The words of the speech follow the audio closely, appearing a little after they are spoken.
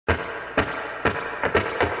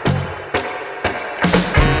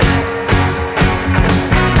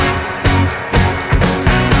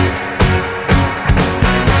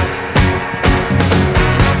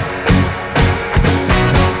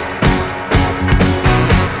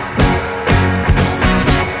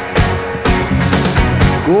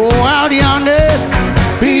out yonder,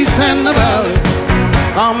 peace in the valley.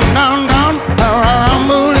 Come down, down,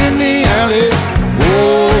 rumble in the alley.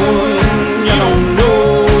 Oh, you don't know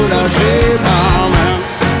the shape of man.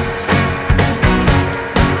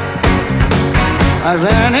 Has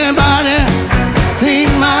anybody seen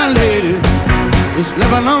my lady? Just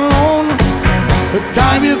living alone, it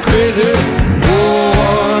drive you crazy.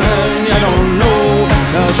 Oh, you don't know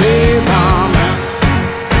the shape of man.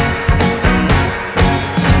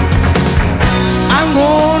 I'm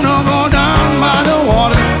gonna go down by the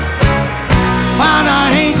water, but I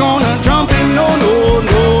ain't gonna jump in, no, no,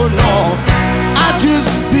 no, no. I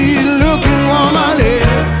just be looking for my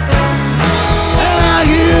lady, and I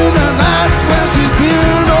hear that that's where she's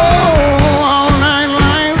been. Oh, all night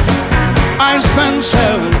life I spent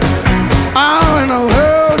 7. How in the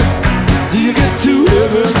world do you get to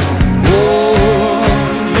heaven? Oh,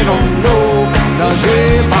 you don't know the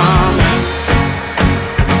shape of man.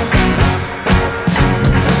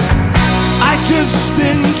 I just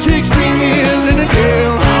spent 16 years in a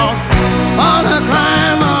jailhouse on a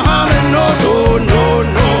crime of harming. No, no, no,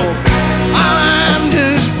 no. I'm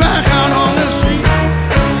just back out on the street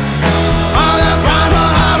on a crime of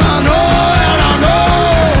harming. No, and I know.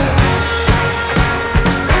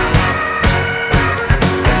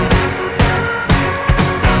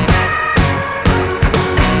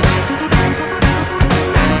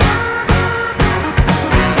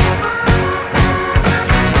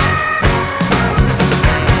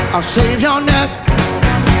 I'll save your neck,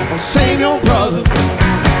 I'll save your brother.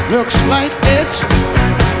 Looks like it's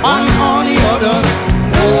one or the other.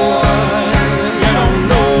 Boy, you don't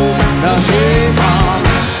know the shape of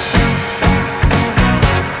man.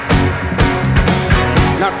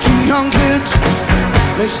 Now 2 young kids,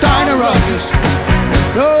 they start a ruckus.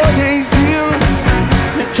 Though they feel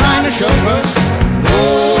they're trying to shove us.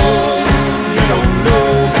 Oh, you don't know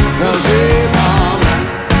the shape of man.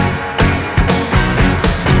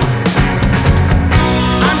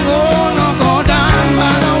 I'm gonna go down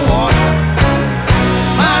by the water,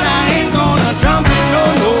 but I ain't gonna jump in, no,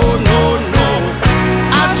 no, no, no.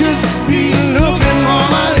 I'll just be looking for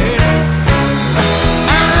my lady,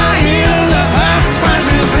 and I hear the heart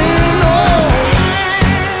smashes below.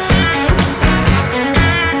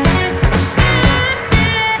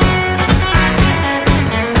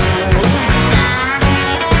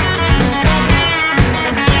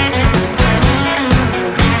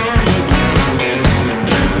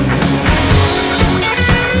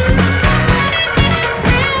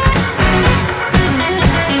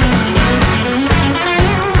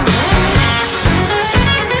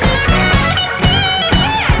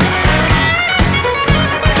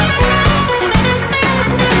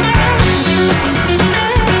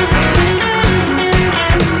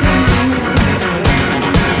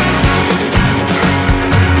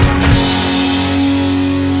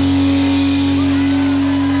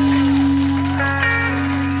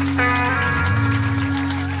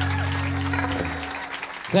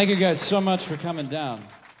 Thank you guys so much for coming down.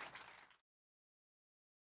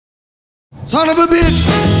 Son of a bitch,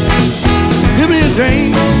 give me a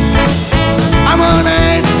drink. I'm on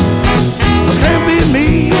night, this can't be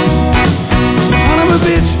me. Son of a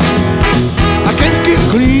bitch, I can't get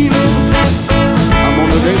clean. I'm on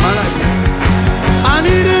the day my life. I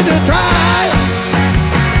needed to try,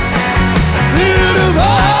 needed to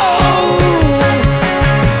go.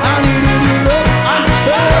 I needed to love,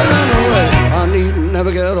 I need to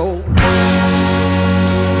never get old.